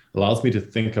and allows me to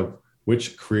think of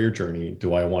which career journey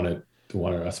do I want to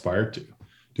aspire to.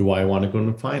 Do I want to go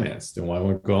into finance? Do I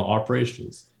want to go into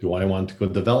operations? Do I want to go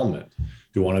development?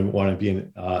 Do I want to be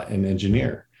an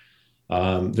engineer?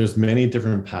 There's many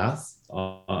different paths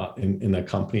in a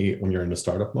company when you're in the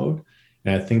startup mode,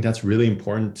 and I think that's really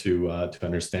important to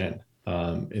understand.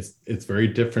 It's very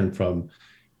different from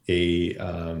a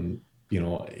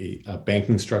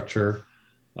banking structure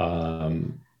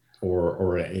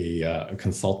or a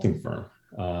consulting firm.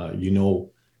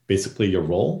 Basically your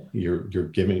role. You're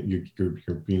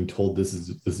being told this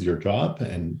is your job,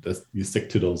 and you stick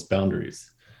to those boundaries.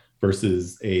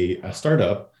 Versus a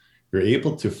startup, you're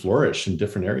able to flourish in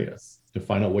different areas to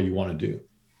find out what you want to do.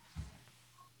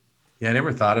 Yeah, I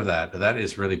never thought of that. That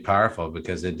is really powerful,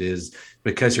 because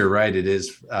you're right. It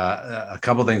is a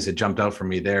couple of things that jumped out for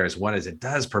me there. Is one is it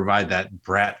does provide that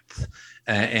breadth,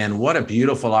 and what a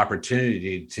beautiful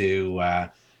opportunity to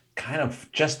kind of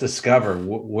just discover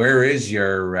where is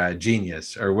your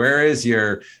genius, or where's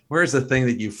the thing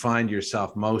that you find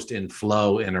yourself most in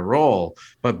flow in a role.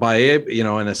 But by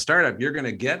in a startup, you're going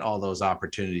to get all those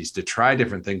opportunities to try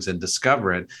different things and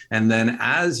discover it. And then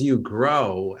as you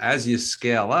grow, as you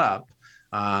scale up,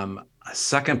 a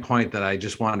second point that I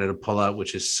just wanted to pull out,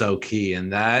 which is so key,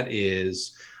 and that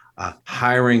is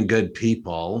hiring good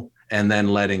people and then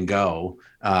letting go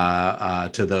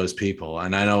to those people.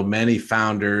 And I know many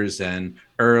founders and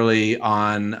early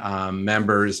on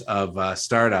members of a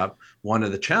startup, one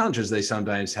of the challenges they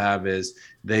sometimes have is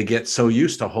they get so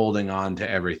used to holding on to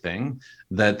everything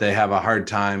that they have a hard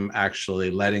time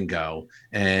actually letting go.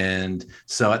 And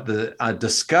so at the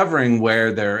discovering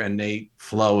where their innate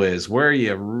flow is, where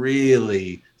you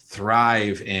really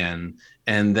thrive in,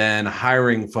 and then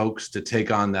hiring folks to take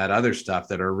on that other stuff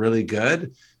that are really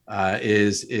good,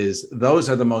 is those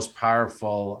are the most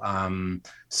powerful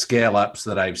scale ups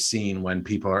that I've seen, when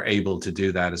people are able to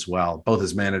do that as well, both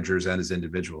as managers and as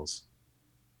individuals.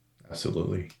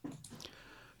 Absolutely.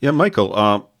 Yeah,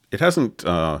 Michael, it hasn't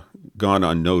gone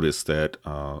unnoticed that,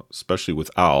 especially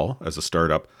with OWL as a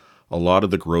startup, a lot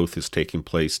of the growth is taking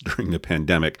place during the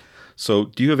pandemic. So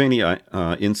do you have any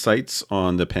insights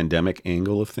on the pandemic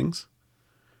angle of things?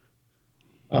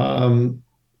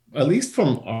 At least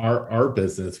from our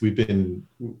business, we've been,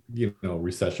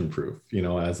 recession proof,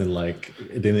 as in like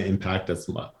it didn't impact us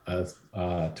as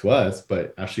to us,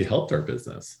 but actually helped our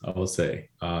business, I will say,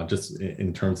 just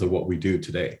in terms of what we do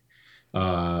today.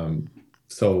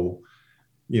 So,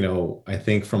 I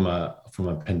think from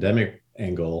a pandemic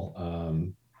angle,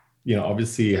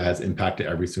 obviously it has impacted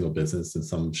every single business in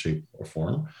some shape or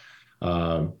form.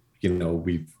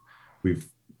 We've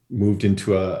moved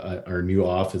into our new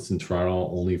office in Toronto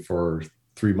only for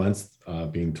 3 months,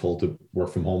 being told to work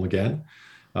from home again.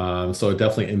 So it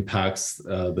definitely impacts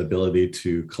the ability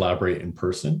to collaborate in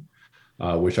person.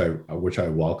 which I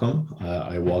welcome.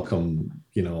 I welcome,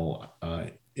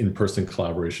 in-person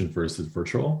collaboration versus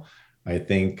virtual. I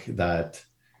think that,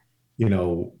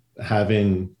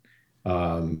 having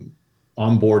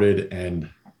onboarded and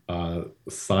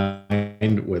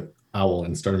signed with Owl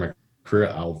and started my career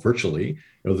at Owl virtually,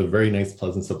 it was a very nice,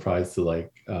 pleasant surprise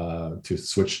to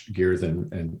switch gears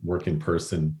and work in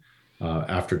person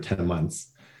after 10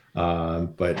 months.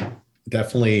 But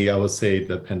definitely, I would say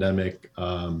the pandemic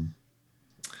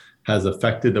has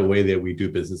affected the way that we do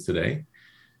business today.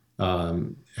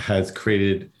 Has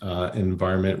created an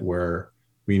environment where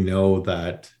we know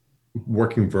that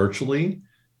working virtually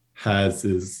has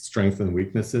its strengths and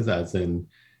weaknesses, as in,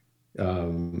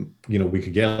 we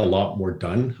could get a lot more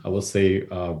done, I will say,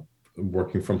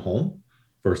 working from home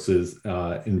versus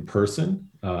in person,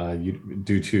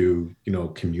 due to,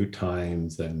 commute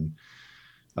times and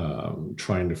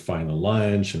trying to find a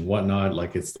lunch and whatnot.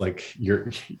 Like, it's like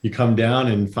you come down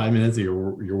in 5 minutes,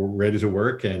 you're ready to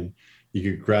work, and you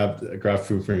could grab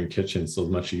food from your kitchen. So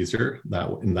it's much easier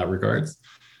in that regards.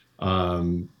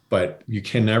 But you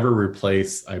can never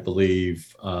replace, I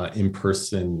believe,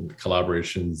 in-person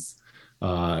collaborations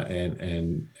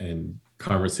and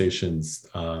conversations,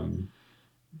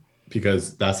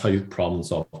 because that's how you problem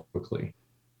solve quickly.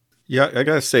 Yeah, I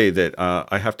gotta say that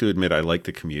I have to admit I like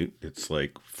the commute. It's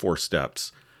like 4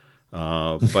 steps.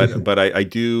 But I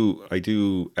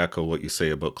do echo what you say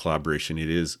about collaboration. It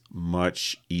is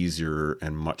much easier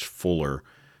and much fuller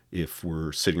if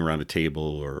we're sitting around a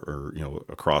table or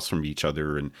across from each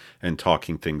other and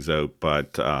talking things out.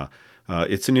 But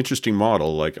it's an interesting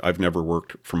model. Like, I've never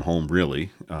worked from home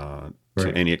really to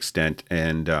any extent,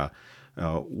 and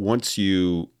once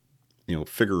you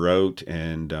figure out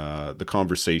and the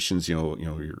conversations,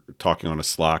 you're talking on a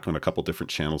Slack on a couple different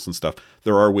channels and stuff.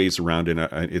 There are ways around it.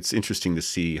 It's interesting to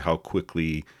see how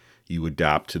quickly you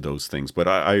adapt to those things. But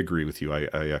I agree with you. I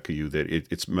echo you that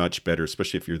it's much better,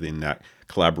 especially if you're in that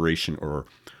collaboration or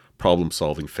problem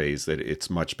solving phase, that it's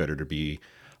much better to be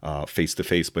face to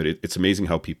face. But it's amazing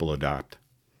how people adapt.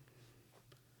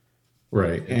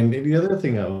 Right. And the other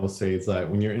thing I will say is that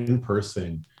when you're in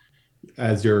person,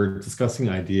 as you're discussing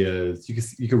ideas,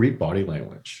 you can read body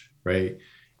language, right?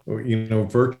 Or,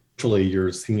 virtually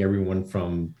you're seeing everyone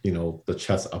from, the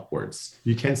chest upwards.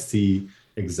 You can't see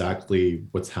exactly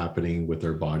what's happening with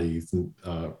their bodies and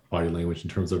body language in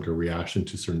terms of their reaction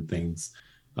to certain things.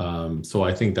 So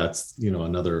I think that's,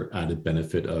 another added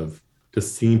benefit of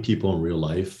just seeing people in real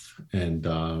life and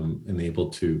able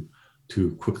to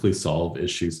quickly solve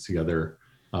issues together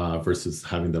versus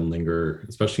having them linger,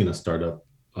 especially in a startup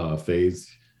phase.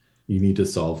 You need to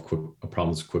solve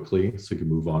problems quickly so you can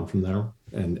move on from there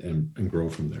and grow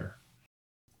from there.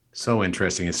 So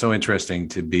interesting. It's so interesting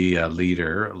to be a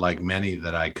leader, like many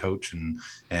that I coach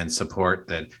and support,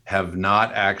 that have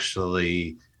not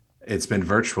actually, it's been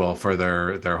virtual for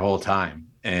their whole time.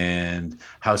 And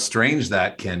how strange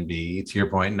that can be, to your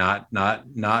point, not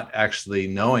actually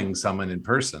knowing someone in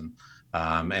person.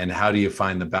 And how do you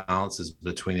find the balances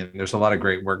between it? And there's a lot of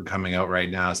great work coming out right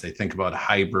now as they think about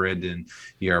hybrid and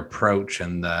your approach.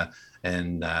 And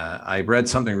I read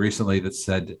something recently that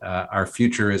said our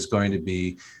future is going to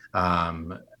be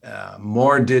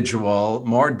more digital,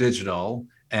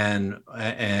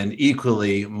 and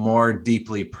equally more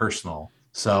deeply personal.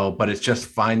 So, but it's just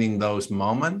finding those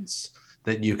moments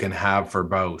that you can have for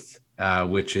both,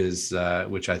 which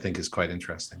I think is quite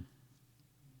interesting.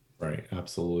 Right,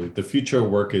 absolutely. The future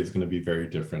of work is going to be very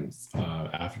different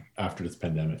after this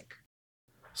pandemic.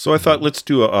 So I thought let's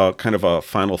do a kind of a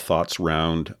final thoughts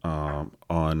round on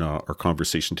our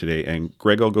conversation today. And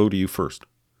Greg, I'll go to you first.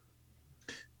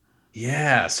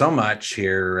 Yeah, so much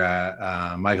here,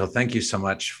 Michael. Thank you so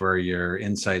much for your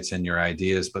insights and your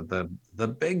ideas. But the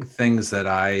big things that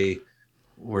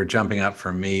were jumping up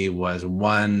for me was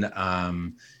one.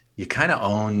 You kind of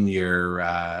own your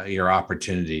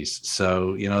opportunities.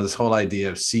 So, this whole idea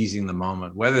of seizing the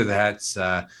moment, whether that's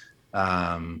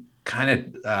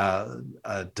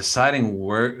deciding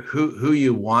who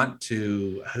you want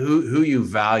to, who you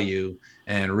value,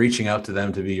 and reaching out to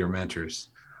them to be your mentors,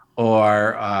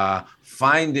 or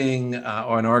finding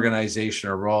or an organization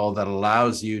or role that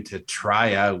allows you to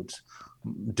try out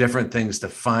different things to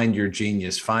find your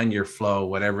genius, find your flow,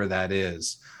 whatever that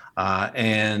is.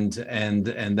 And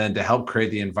then to help create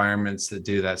the environments that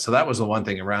do that. So that was the one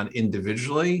thing around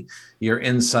individually, your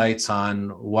insights on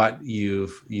what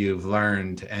you've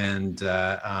learned, and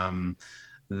that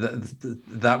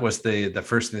was the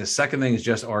first thing. The second thing is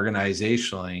just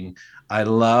organizationally. I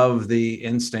love the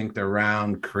instinct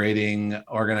around creating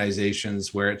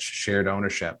organizations where it's shared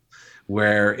ownership,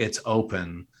 where it's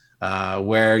open,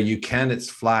 where you can, it's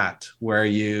flat, where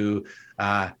you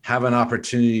have an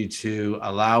opportunity to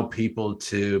allow people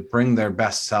to bring their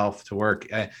best self to work.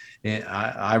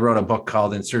 I wrote a book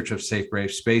called In Search of Safe,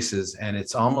 Brave Spaces, and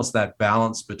it's almost that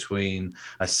balance between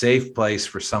a safe place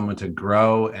for someone to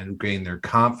grow and gain their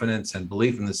confidence and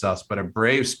belief in themselves, but a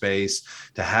brave space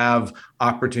to have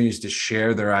opportunities to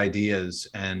share their ideas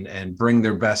and bring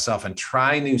their best self and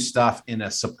try new stuff in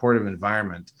a supportive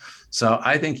environment. So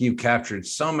I think you've captured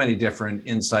so many different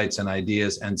insights and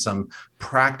ideas and some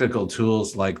practical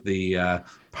tools like the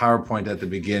PowerPoint at the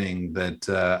beginning that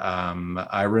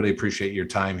I really appreciate your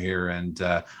time here. And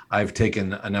I've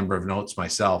taken a number of notes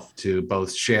myself to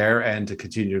both share and to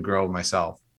continue to grow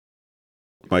myself.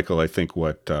 Michael, I think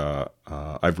what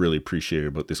I've really appreciated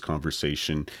about this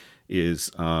conversation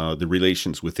is the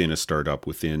relations within a startup,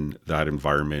 within that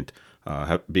environment,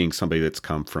 being somebody that's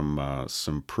come from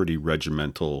some pretty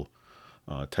regimental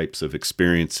types of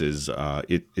experiences.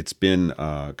 It's been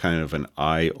kind of an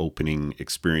eye-opening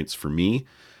experience for me.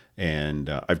 And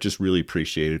I've just really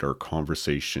appreciated our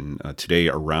conversation today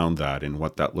around that and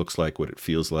what that looks like, what it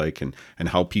feels like, and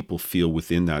how people feel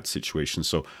within that situation.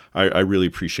 So I really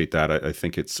appreciate that. I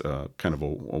think it's kind of a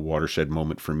watershed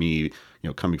moment for me,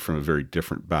 coming from a very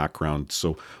different background.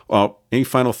 So any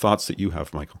final thoughts that you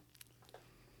have, Michael?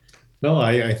 No,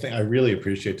 I think I really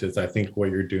appreciate this. I think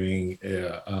what you're doing,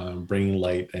 bringing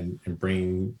light and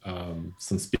bringing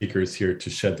some speakers here to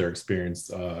shed their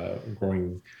experience,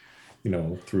 growing,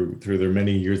 through their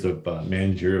many years of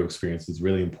managerial experience is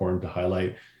really important to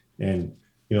highlight. And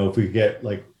if we get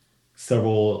like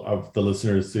several of the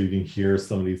listeners so you can hear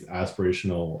some of these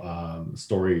aspirational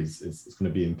stories, it's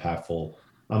going to be impactful.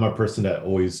 I'm a person that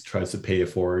always tries to pay it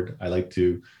forward. I like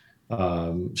to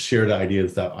share the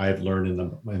ideas that I've learned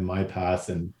in my past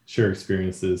and share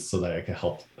experiences so that I can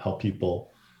help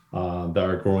people that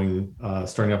are growing,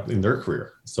 starting up in their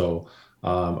career. So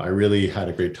I really had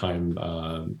a great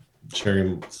time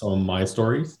sharing some of my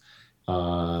stories,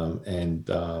 and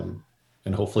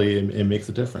hopefully it makes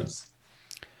a difference.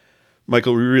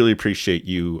 Michael, we really appreciate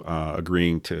you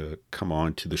agreeing to come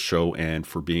on to the show and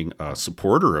for being a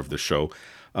supporter of the show.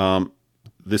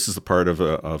 This is the part of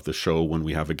the show when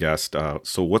we have a guest.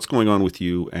 So what's going on with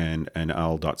you and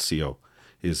owl.co?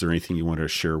 Is there anything you want to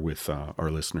share with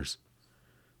our listeners?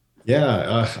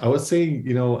 Yeah, I would say,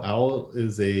 Owl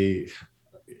is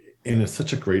in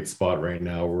such a great spot right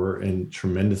now. We're in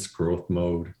tremendous growth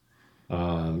mode. We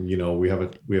have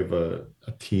a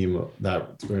team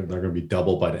that they're going to be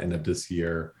double by the end of this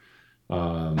year.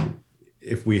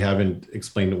 If we haven't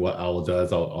explained what Owl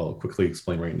does, I'll quickly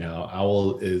explain right now.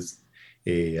 Owl is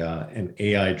an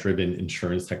AI-driven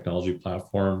insurance technology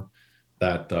platform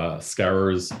that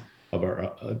scours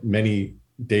about many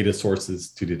data sources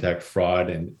to detect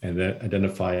fraud and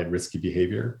identify risky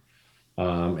behavior,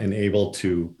 and able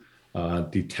to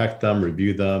detect them,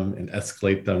 review them, and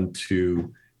escalate them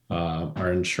to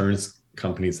our insurance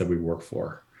companies that we work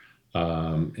for,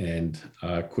 and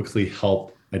quickly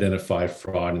help identify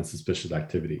fraud and suspicious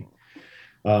activity.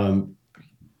 Our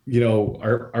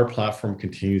platform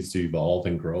continues to evolve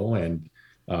and grow. And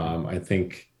I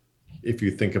think if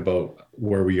you think about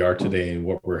where we are today and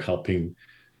what we're helping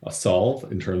solve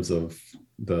in terms of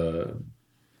the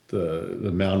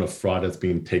amount of fraud that's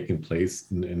being taken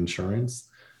place in insurance,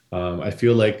 I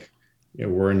feel like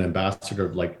we're an ambassador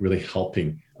of like really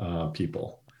helping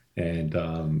people. And,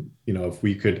 if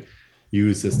we could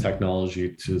use this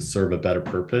technology to serve a better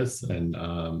purpose and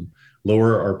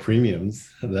lower our premiums,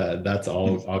 that's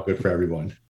all good for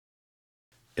everyone.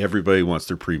 Everybody wants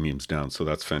their premiums down, so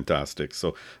that's fantastic.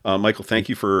 So, Michael, thank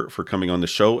you for coming on the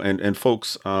show. And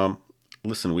folks,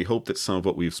 listen, we hope that some of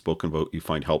what we've spoken about you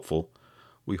find helpful.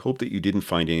 We hope that you didn't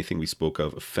find anything we spoke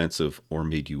of offensive or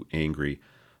made you angry.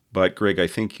 But Greg, I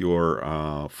think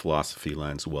your philosophy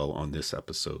lands well on this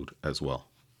episode as well.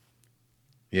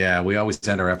 Yeah, we always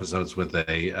end our episodes with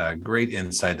a great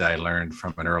insight that I learned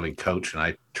from an early coach, and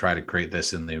I try to create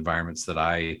this in the environments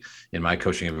that in my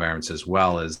coaching environments as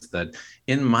well, is that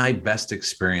in my best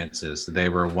experiences, they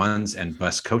were ones, and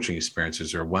best coaching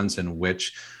experiences are ones in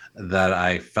which that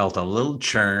I felt a little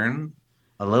churn,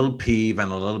 a little peeve,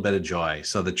 and a little bit of joy.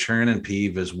 So the churn and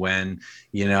peeve is when,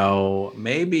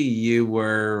 maybe you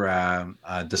were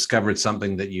discovered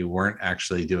something that you weren't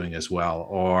actually doing as well,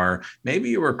 or maybe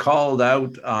you were called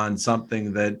out on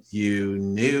something that you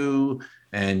knew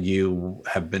and you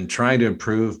have been trying to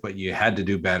improve, but you had to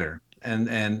do better.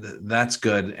 And that's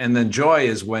good. And then joy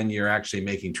is when you're actually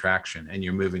making traction and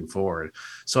you're moving forward.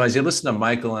 So as you listen to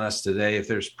Michael and us today, if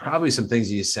there's probably some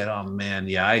things you said, oh man,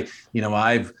 yeah,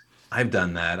 I've I've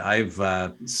done that. I've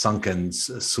sink and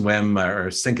swim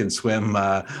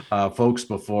folks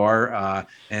before.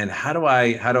 And how do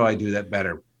I do that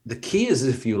better? The key is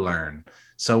if you learn.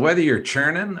 So whether you're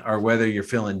churning or whether you're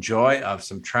feeling joy of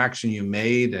some traction you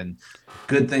made and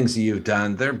good things that you've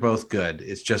done, they're both good.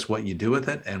 It's just what you do with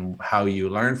it and how you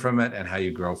learn from it and how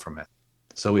you grow from it.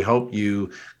 So we hope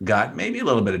you got maybe a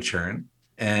little bit of churn,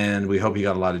 and we hope you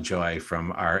got a lot of joy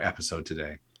from our episode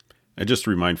today. And just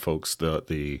to remind folks,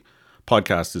 the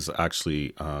podcast is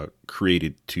actually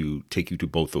created to take you to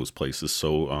both those places.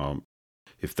 So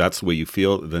if that's the way you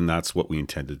feel, then that's what we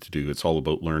intended to do. It's all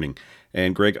about learning.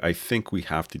 And Greg, I think we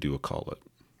have to do a call out.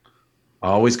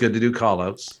 Always good to do call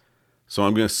outs. So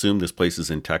I'm going to assume this place is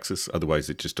in Texas. Otherwise,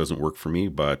 it just doesn't work for me.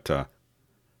 But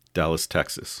Dallas,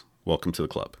 Texas, welcome to the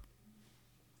club.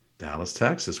 Dallas,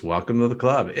 Texas, welcome to the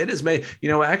club. It is made,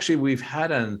 actually, we've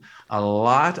had a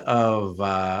lot of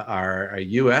our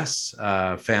U.S.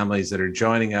 Families that are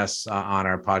joining us on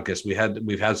our podcast.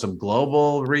 We've had some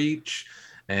global reach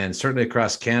and certainly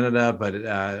across Canada,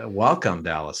 but welcome,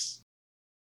 Dallas.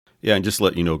 Yeah, and just to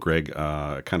let you know, Greg,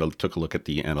 I kind of took a look at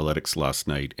the analytics last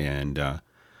night, and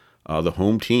the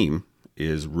home team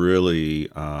is really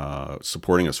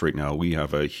supporting us right now. We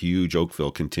have a huge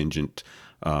Oakville contingent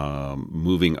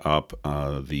moving up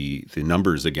the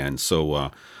numbers again.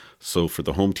 So for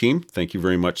the home team, thank you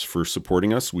very much for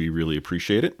supporting us. We really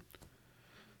appreciate it.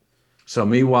 So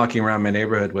me walking around my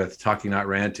neighborhood with Talking Not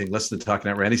Ranting, listen to Talking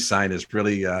Not Ranting sign is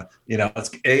really,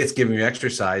 it's giving me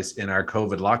exercise in our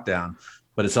COVID lockdown,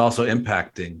 but it's also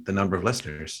impacting the number of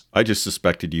listeners. I just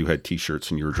suspected you had T-shirts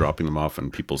and you were dropping them off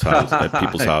in people's houses, at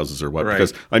people's houses or what, Right.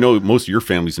 Because I know most of your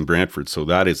family's in Brantford, so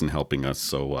that isn't helping us.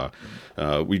 So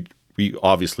we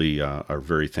obviously are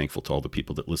very thankful to all the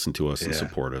people that listen to us and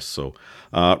support us. So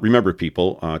remember,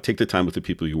 people, take the time with the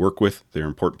people you work with. They're an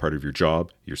important part of your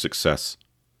job, your success,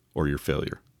 or your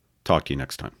failure. Talk to you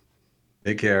next time.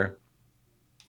 Take care.